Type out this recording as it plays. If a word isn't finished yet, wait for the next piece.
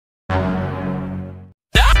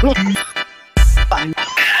Hit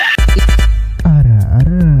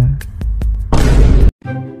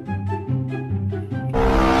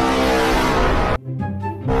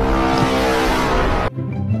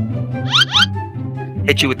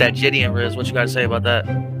you with that jitty and Riz. What you gotta say about that?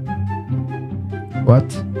 What?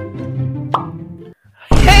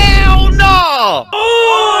 Hell no!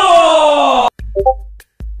 Oh!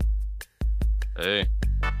 Hey.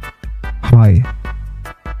 Hi.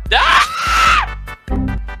 Ah!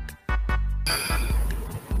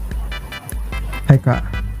 Hai kak.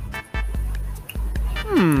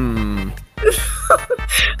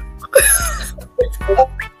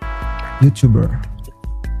 YouTuber.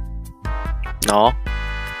 No.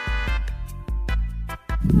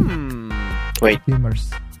 Wait.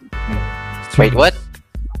 Gamers. Wait, what?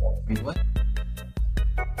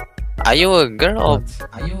 Are you a girl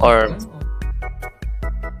or?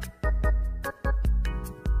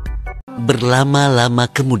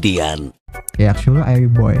 Berlama-lama kemudian. Yeah, actually I'm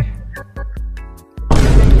a boy.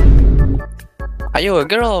 Are you a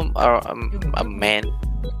girl or a man?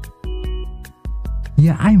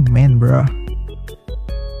 Yeah, I'm man, bro.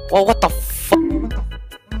 Well, what the fuck?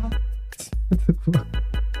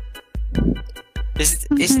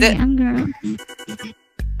 Is that?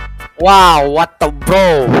 Wow, what the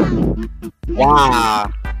bro?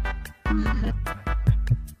 Wow.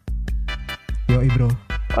 Yoi bro.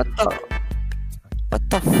 What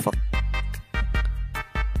the fuck?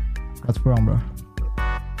 What's wrong, bro?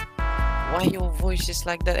 Why your voice is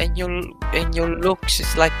like that and your looks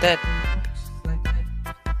is like that?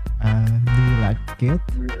 Do you like it?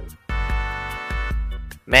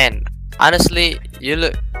 Man, honestly, you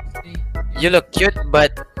look cute,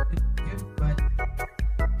 but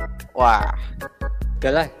wow.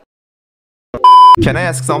 Can I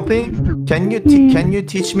ask something? Can you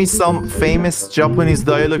teach me some famous Japanese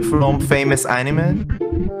dialect from famous anime?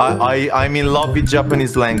 I'm in love with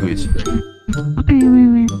Japanese language. Okay,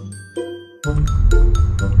 wait.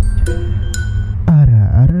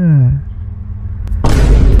 Ara.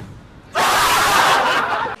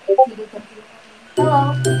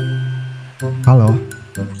 Halo.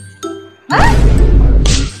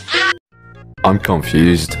 I'm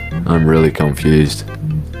confused. I'm really confused.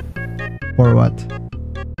 For what?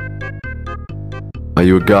 Are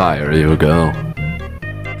you a guy or are you a girl?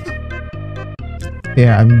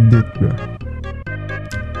 Yeah, I'm dude, bro.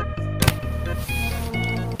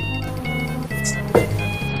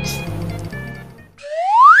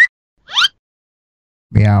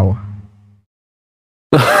 Meow.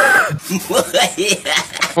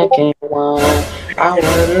 Okay, well, I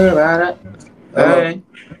wonder about it. Hey,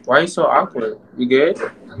 why you so awkward? You good?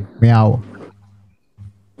 Meow.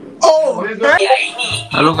 Oh,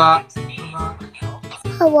 halo kak.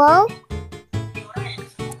 Hello?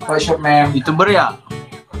 What's up, ma'am? YouTuber ya?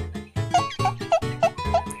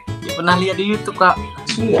 Ya, pernah lihat di YouTube kak?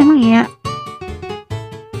 Emang iya?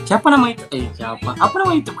 Siapa nama itu? Siapa? Apa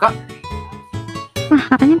nama YouTube kak? Wah,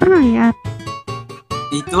 katanya pernah lihat.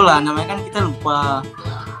 Itulah namanya, kan kita lupa.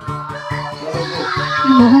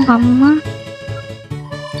 Bohong kamu mah.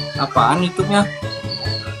 Apaan YouTube-nya?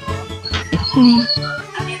 Ini.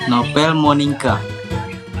 Nopel Moningka.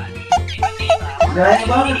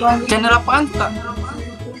 Channel apaan tuh kak?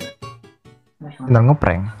 Bener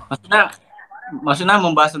ngeprank. Maksudnya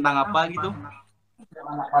membahas tentang apa gitu?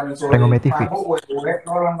 Prank ometv.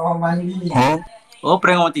 Oh,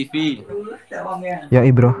 prank ometv.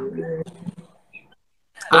 Yoi bro.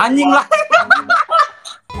 Anjing lah.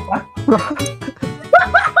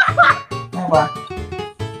 Apa?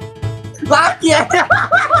 Laki ya.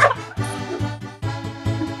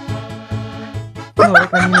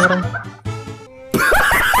 Orang.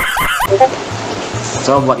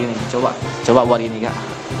 Coba buat ini, coba buat ini kak.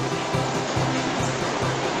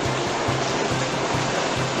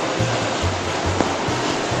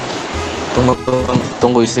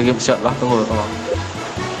 Tunggu istri shot lah, tunggu.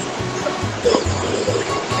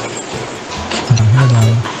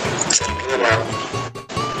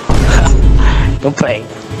 Ngeprank.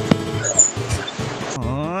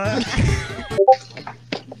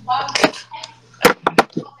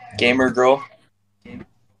 Gamer girl.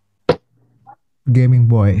 Gaming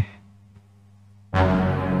boy.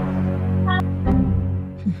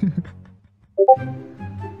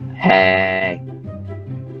 Hey.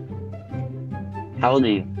 How old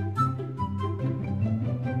are you?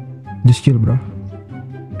 Just chill, bro.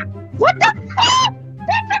 What the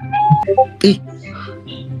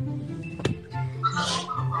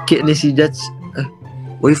Kit ni si Judge.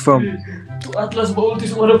 Where you from? Atlas Bounty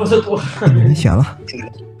semua dapat satu. Indonesia lah.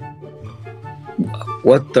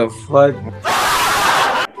 What the fuck?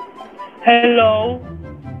 Hello.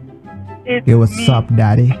 Yo, what's up,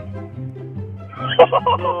 daddy?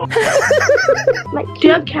 Do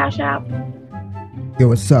you have Cash App? Yo,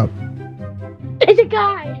 what's up? It's a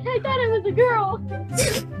guy. I thought it was a girl.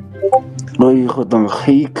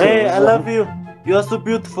 Hey, I love you. You are so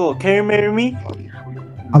beautiful. Can you marry me?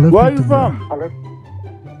 I love Where are you you too, bro. from?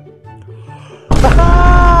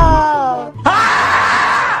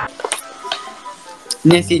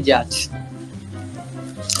 Ini si Judge.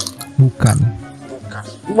 Bukan.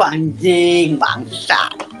 Anjing, bangsa.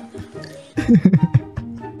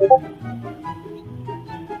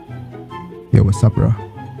 Yo, what's up, bro?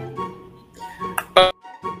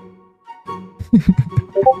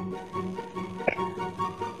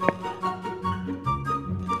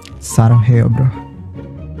 Sarang heo, bro.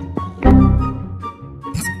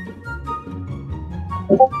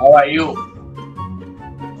 How are you?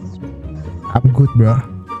 I'm good, bro.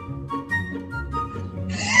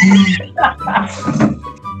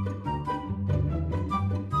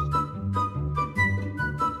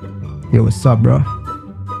 Yo, what's up, bro?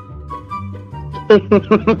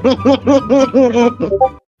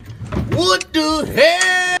 What the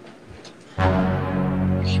hell?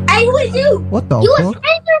 Hey, who is you? What the You a fuck?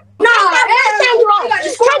 stranger? Nah,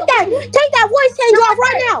 take that voice changer off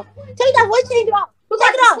right now. Take that voice changer off. We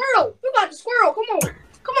got the squirrel. We got the squirrel. Come on.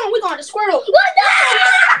 Come on, we got the squirrel. What the?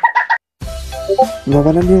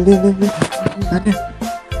 Ada.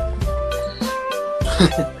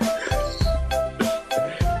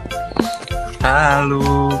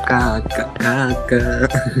 Halo kakak.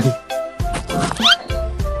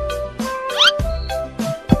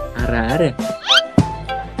 Ada.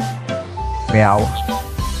 Meow.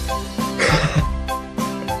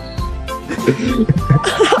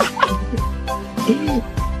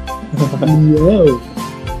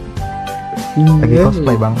 Lagi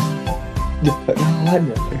cosplay, bang.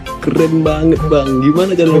 Keren banget bang.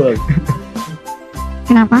 Gimana cara bang?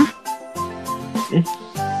 Kenapa?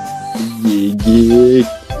 Gigi.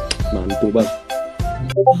 Mantul bang.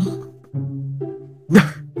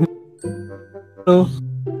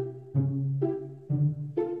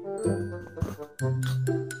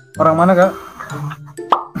 Orang mana kak?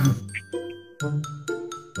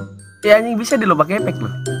 Ya anjing bisa di lo pakai efek lo.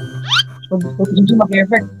 Bisa pakai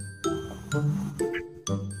efek.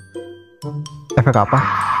 Efek apa?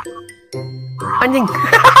 Anjing.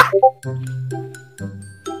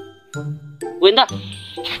 Winda,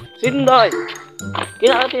 Sindoy,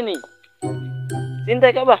 kina sini.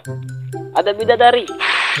 Sintai kah bah? Ada bidadari.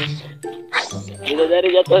 Bidadari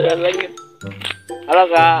jatuh dan lagi. Halo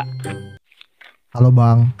kak. Halo,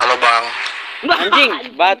 bang.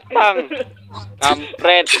 Anjing, batang,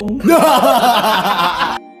 kampret.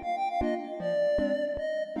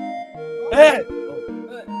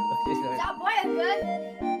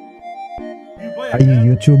 Are you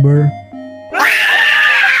YouTuber?